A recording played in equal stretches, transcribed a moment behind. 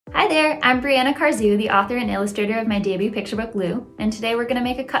Hi there, I'm Breanna Carzoo, the author and illustrator of my debut picture book, Lou, and today we're going to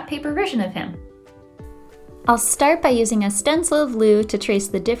make a cut paper version of him. I'll start by using a stencil of Lou to trace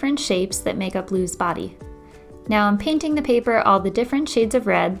the different shapes that make up Lou's body. Now I'm painting the paper all the different shades of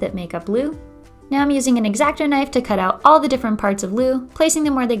red that make up Lou. Now I'm using an X-Acto knife to cut out all the different parts of Lou, placing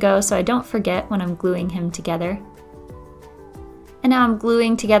them where they go so I don't forget when I'm gluing him together. And now I'm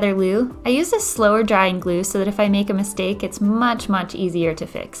gluing together Lou. I use a slower drying glue so that if I make a mistake, it's much easier to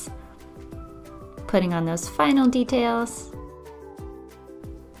fix. Putting on those final details.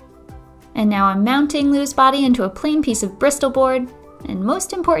 And now I'm mounting Lou's body into a plain piece of Bristol board, and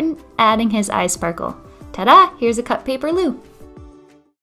most important, adding his eye sparkle. Ta-da! Here's a cut paper Lou.